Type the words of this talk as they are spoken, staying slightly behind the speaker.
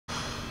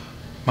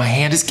My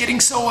hand is getting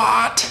so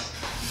hot.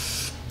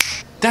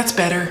 That's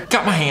better.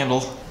 Got my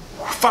handle.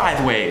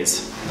 5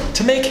 ways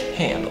to make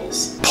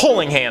handles.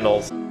 Pulling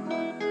handles.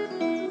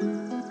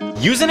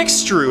 Use an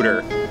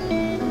extruder.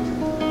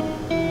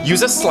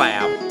 Use a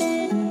slab.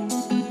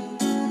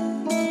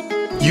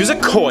 Use a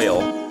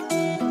coil.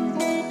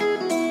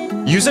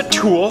 Use a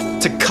tool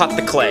to cut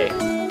the clay.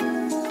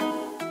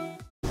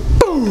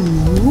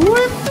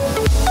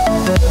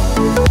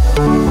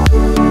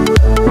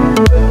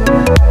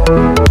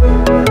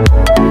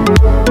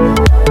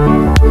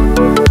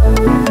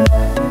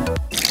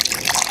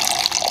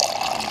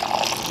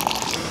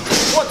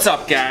 What's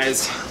up,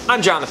 guys?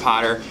 I'm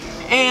Jonthepotter,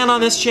 and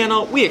on this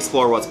channel we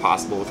explore what's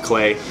possible with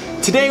clay.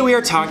 Today we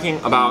are talking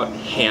about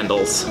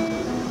handles.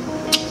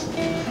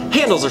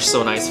 Handles are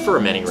so nice for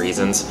many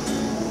reasons.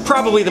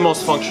 Probably the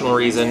most functional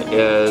reason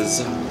is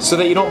so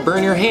that you don't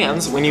burn your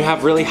hands when you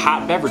have really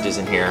hot beverages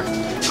in here.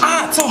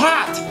 Ah, it's so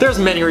hot! There's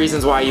many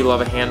reasons why you love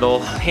a handle.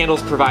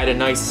 Handles provide a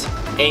nice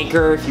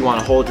anchor if you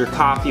want to hold your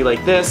coffee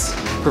like this.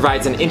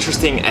 Provides an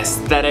interesting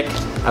aesthetic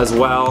as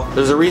well.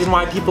 There's a reason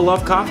why people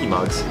love coffee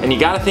mugs. And you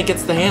gotta think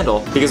it's the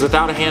handle, because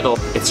without a handle,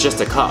 it's just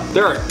a cup.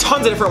 There are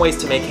tons of different ways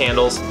to make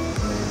handles.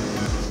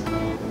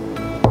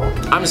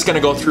 I'm just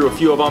gonna go through a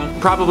few of them.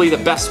 Probably the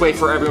best way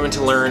for everyone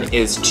to learn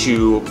is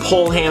to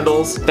pull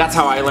handles. That's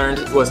how I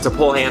learned, was to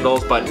pull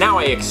handles, but now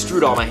I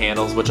extrude all my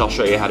handles, which I'll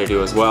show you how to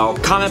do as well.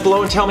 Comment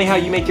below and tell me how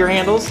you make your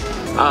handles,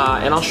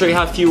 and I'll show you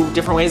how a few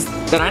different ways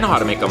that I know how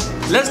to make them.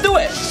 Let's do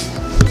it!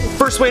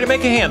 First way to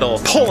make a handle,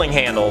 pulling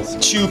handles.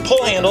 To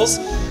pull handles,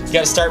 you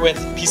gotta start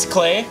with a piece of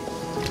clay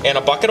and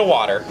a bucket of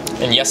water.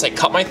 And yes, I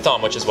cut my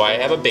thumb, which is why I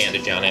have a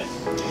bandage on it.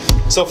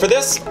 So for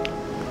this,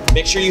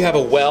 make sure you have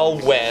a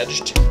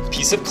well-wedged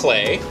piece of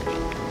clay.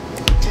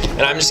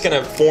 And I'm just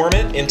gonna form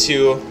it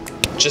into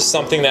just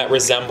something that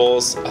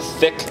resembles a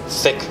thick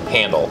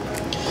handle.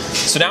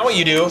 So now what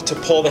you do to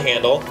pull the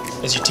handle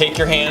is you take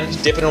your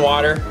hand, dip it in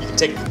water. You can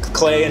take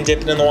clay and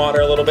dip it in the water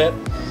a little bit.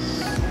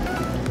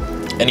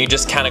 And you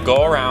just kind of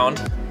go around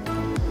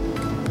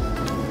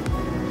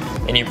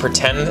and you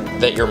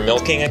pretend that you're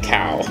milking a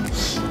cow.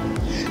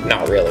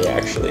 Not really,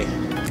 actually.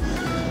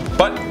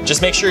 But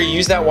just make sure you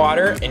use that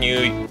water and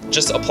you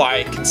just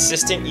apply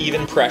consistent,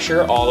 even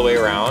pressure all the way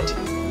around.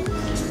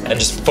 And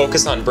just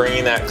focus on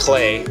bringing that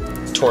clay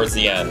towards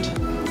the end.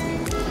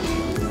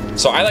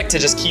 So I like to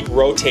just keep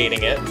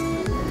rotating it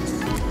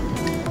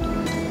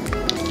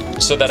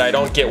so that I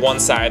don't get one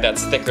side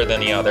that's thicker than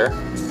the other.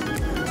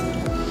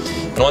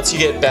 And once you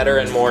get better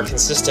and more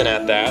consistent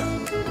at that,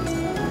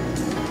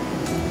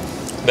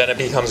 then it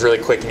becomes really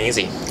quick and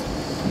easy.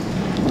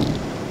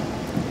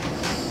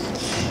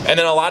 And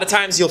then a lot of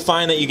times you'll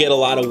find that you get a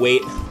lot of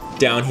weight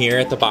down here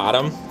at the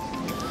bottom.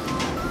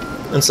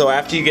 And so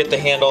after you get the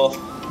handle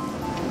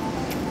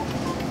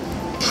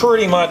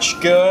pretty much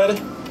good,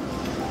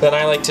 then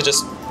I like to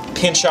just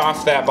pinch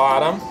off that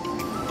bottom.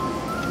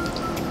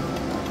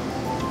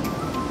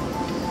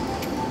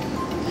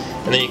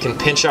 And then you can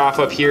pinch off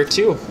up here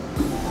too.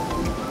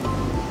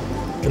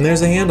 And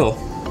there's a handle.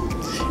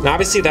 And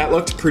obviously that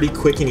looked pretty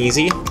quick and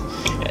easy,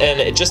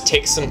 and it just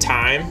takes some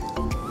time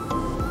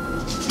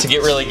to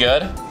get really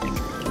good.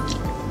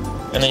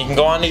 And then you can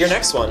go on to your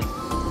next one.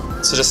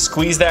 So just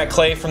squeeze that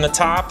clay from the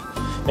top.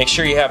 Make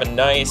sure you have a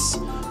nice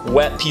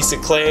wet piece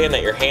of clay and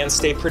that your hands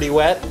stay pretty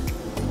wet.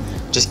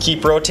 Just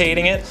keep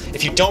rotating it.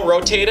 If you don't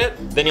rotate it,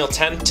 then you'll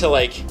tend to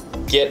like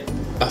get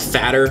a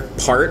fatter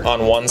part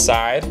on one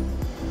side.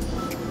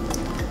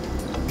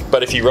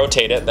 But if you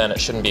rotate it, then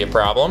it shouldn't be a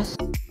problem.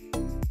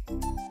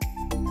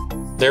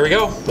 There we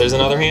go, there's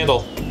another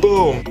handle.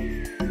 Boom.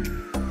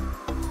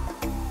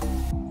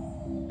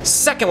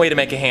 Second way to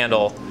make a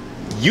handle,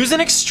 use an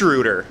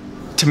extruder.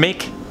 To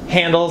make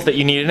handles that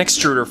you need an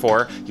extruder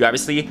for, you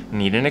obviously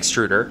need an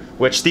extruder,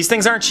 which these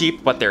things aren't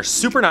cheap, but they're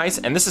super nice,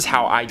 and this is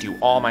how I do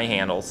all my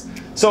handles.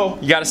 So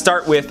you gotta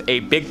start with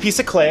a big piece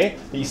of clay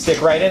that you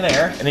stick right in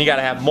there, and then you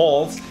gotta have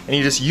molds, and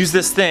you just use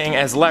this thing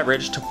as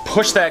leverage to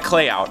push that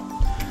clay out.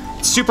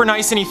 It's super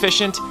nice and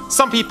efficient.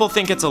 Some people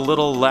think it's a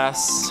little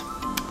less,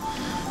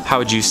 how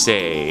would you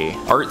say,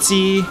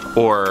 artsy,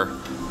 or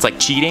it's like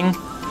cheating.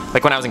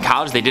 Like when I was in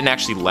college, they didn't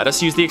actually let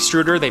us use the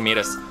extruder, they made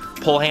us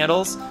pull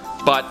handles.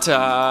 But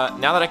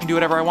now that I can do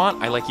whatever I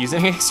want, I like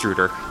using an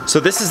extruder. So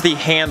this is the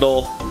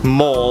handle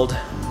mold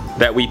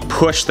that we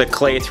push the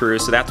clay through,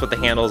 so that's what the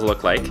handles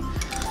look like.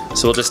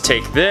 So we'll just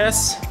take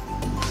this.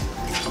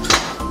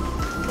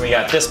 We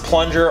got this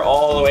plunger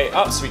all the way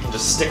up, so we can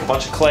just stick a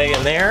bunch of clay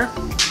in there.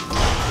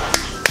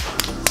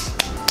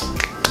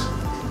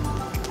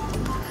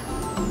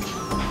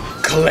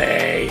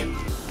 Clay.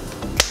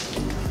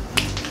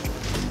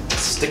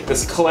 Stick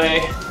this clay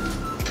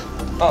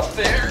up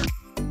there.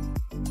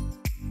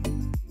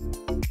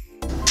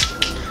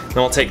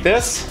 Then we'll take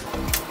this,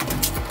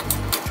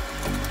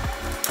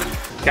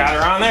 got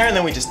her on there, and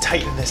then we just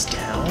tighten this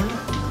down.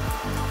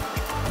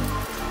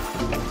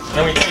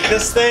 Then we take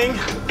this thing,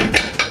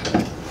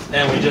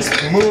 and we just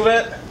move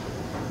it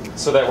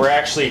so that we're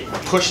actually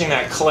pushing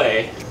that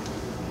clay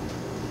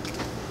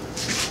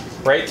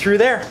right through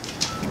there.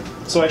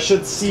 So I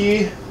should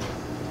see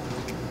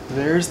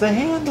There's the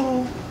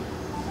handle.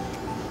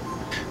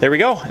 There we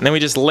go. And then we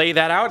just lay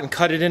that out and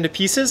cut it into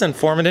pieces and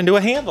form it into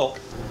a handle.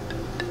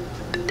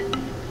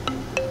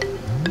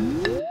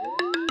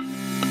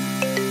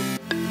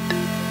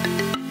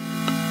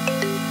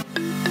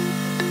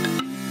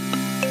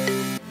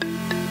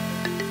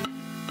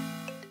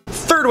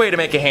 Third way to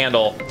make a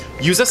handle,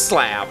 use a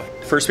slab.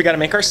 First we gotta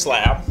make our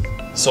slab.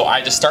 So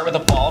I just start with a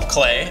ball of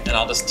clay and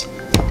I'll just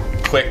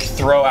quick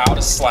throw out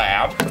a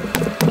slab.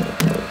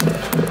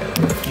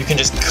 You can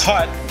just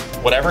cut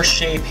whatever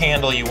shape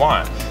handle you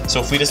want. So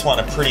if we just want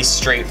a pretty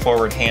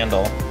straightforward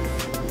handle,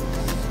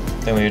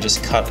 then we would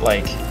just cut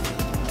like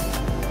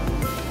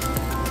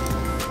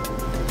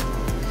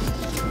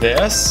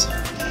this.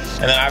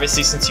 And then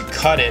obviously since you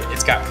cut it,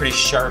 it's got pretty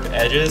sharp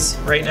edges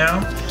right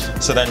now.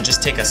 So then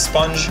just take a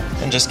sponge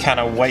and just kind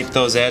of wipe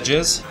those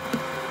edges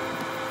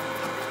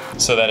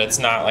so that it's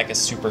not like a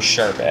super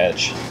sharp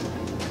edge.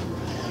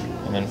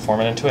 And then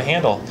form it into a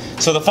handle.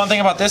 So the fun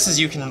thing about this is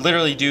you can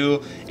literally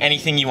do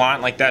anything you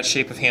want. Like that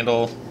shape of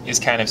handle is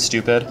kind of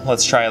stupid.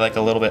 Let's try like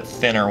a little bit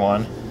thinner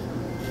one.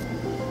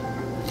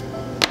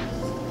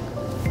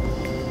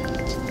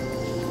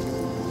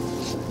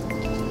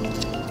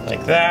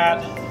 Like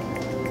that.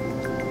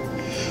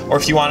 Or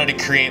if you wanted to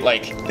create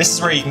like, this is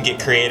where you can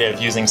get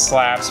creative using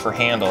slabs for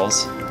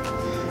handles,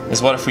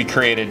 is what if we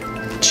created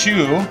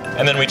two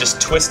and then we just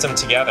twist them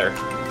together.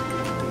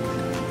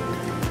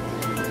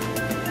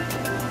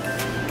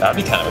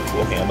 That'd be kind of a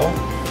cool handle.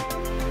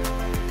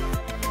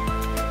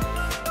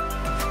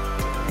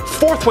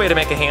 Fourth way to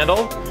make a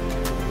handle,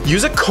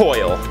 use a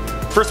coil.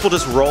 First we'll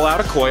just roll out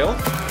a coil.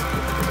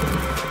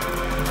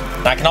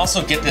 I can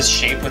also get this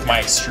shape with my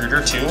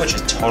extruder too, which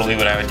is totally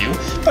what I would do.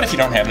 But if you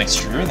don't have an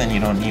extruder, then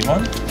you don't need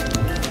one.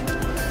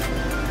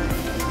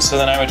 So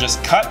then I would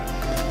just cut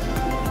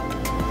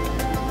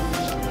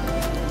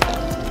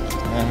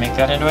and make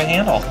that into a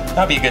handle.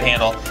 That'd be a good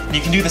handle. And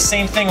you can do the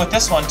same thing with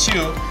this one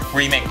too,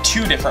 where you make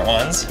two different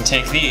ones.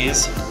 Take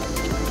these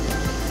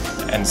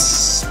and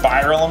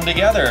spiral them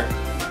together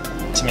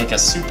to make a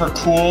super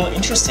cool,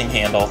 interesting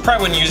handle.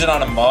 Probably wouldn't use it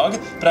on a mug,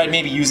 but I'd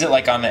maybe use it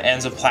like on the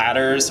ends of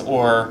platters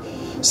or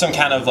some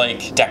kind of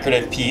like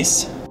decorative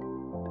piece.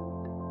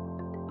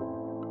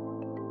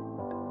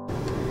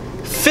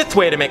 Fifth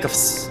way to make a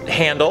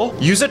handle,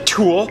 use a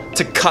tool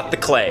to cut the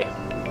clay.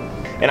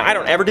 And I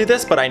don't ever do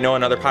this, but I know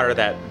another potter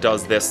that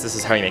does this. This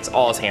is how he makes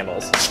all his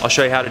handles. I'll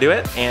show you how to do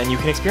it, and you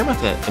can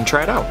experiment with it and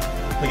try it out.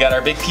 We got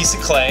our big piece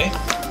of clay,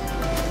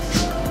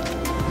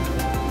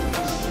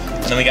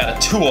 and then we got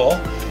a tool,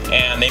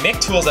 and they make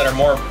tools that are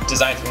more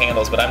designed for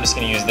handles, but I'm just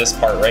gonna use this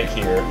part right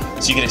here.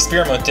 So you can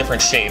experiment with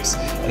different shapes,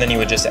 and then you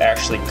would just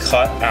actually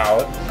cut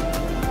out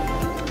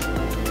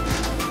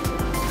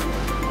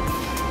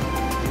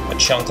a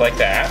chunk like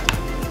that.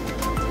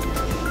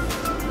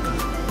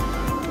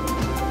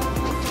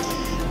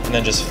 And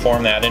then just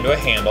form that into a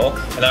handle.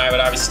 And then I would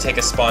obviously take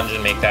a sponge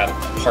and make that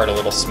part a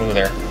little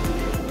smoother.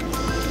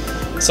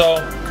 So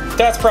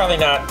that's definitely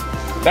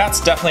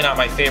not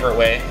my favorite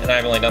way, and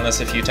I've only done this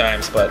a few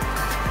times, but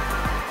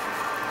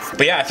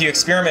yeah, if you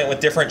experiment with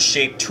different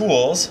shaped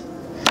tools,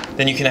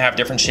 then you can have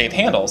different shaped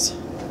handles.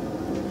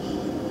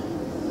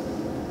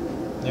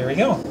 There we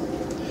go.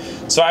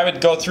 So I would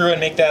go through and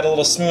make that a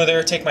little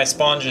smoother, take my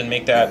sponge and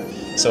make that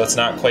so it's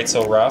not quite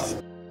so rough.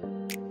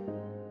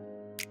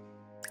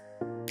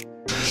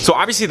 So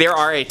obviously there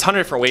are a ton of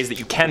different ways that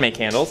you can make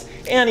handles,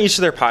 and each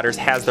of their potters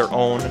has their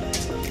own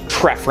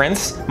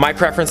preference. My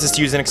preference is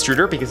to use an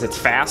extruder because it's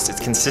fast, it's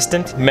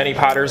consistent. Many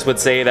potters would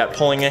say that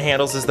pulling the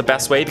handles is the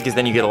best way because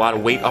then you get a lot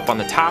of weight up on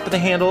the top of the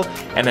handle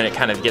and then it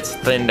kind of gets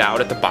thinned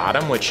out at the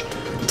bottom, which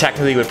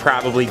technically would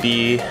probably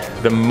be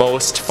the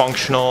most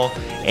functional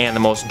and the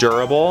most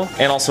durable,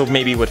 and also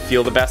maybe would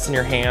feel the best in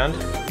your hand.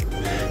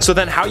 So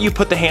then how you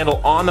put the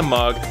handle on the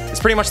mug is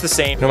pretty much the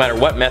same no matter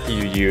what method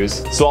you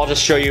use. So I'll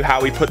just show you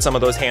how we put some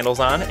of those handles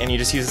on, and you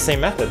just use the same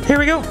method. Here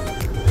we go.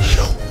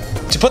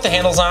 To put the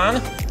handles on,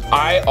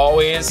 I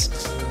always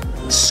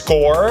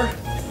score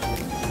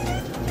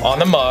on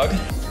the mug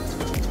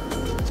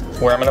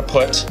where I'm gonna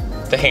put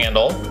the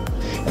handle,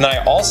 and then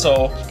I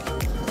also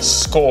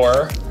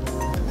score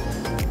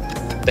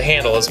the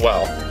handle as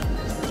well.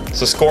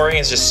 So scoring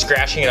is just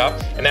scratching it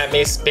up, and that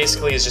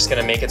basically is just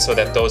gonna make it so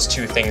that those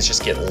two things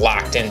just get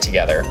locked in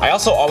together. I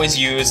also always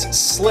use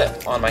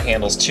slip on my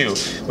handles too,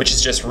 which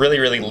is just really,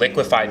 really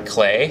liquefied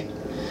clay.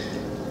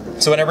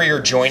 So whenever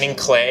you're joining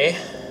clay,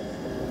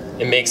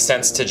 it makes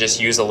sense to just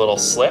use a little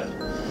slip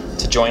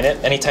to join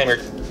it. Anytime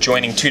you're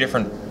joining two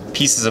different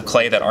pieces of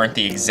clay that aren't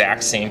the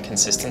exact same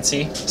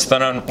consistency. So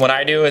then what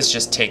I do is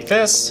just take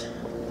this,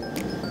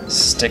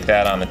 stick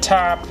that on the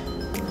top,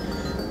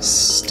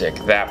 stick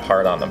that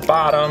part on the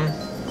bottom,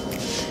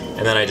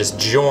 and then I just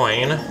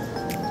join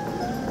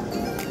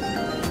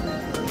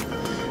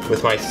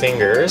with my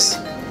fingers.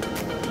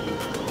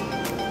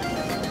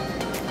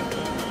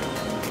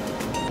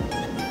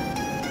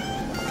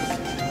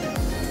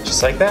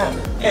 Just like that.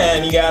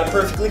 And you got a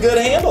perfectly good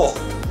handle.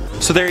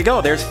 So there you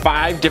go, there's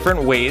 5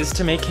 different ways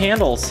to make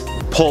handles.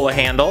 pull a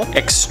handle,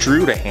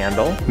 extrude a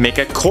handle, make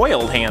a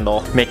coiled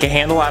handle, make a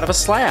handle out of a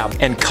slab,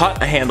 and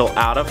cut a handle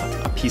out of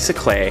a piece of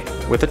clay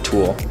with a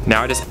tool.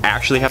 Now I just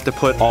actually have to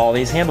put all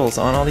these handles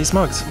on all these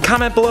mugs.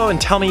 Comment below and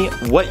tell me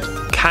what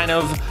kind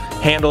of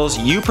handles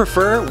you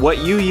prefer, what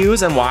you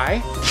use, and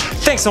why.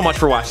 Thanks so much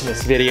for watching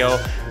this video.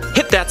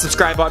 Hit that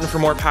subscribe button for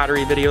more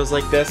pottery videos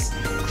like this,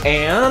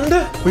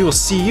 and we will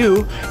see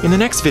you in the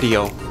next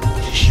video.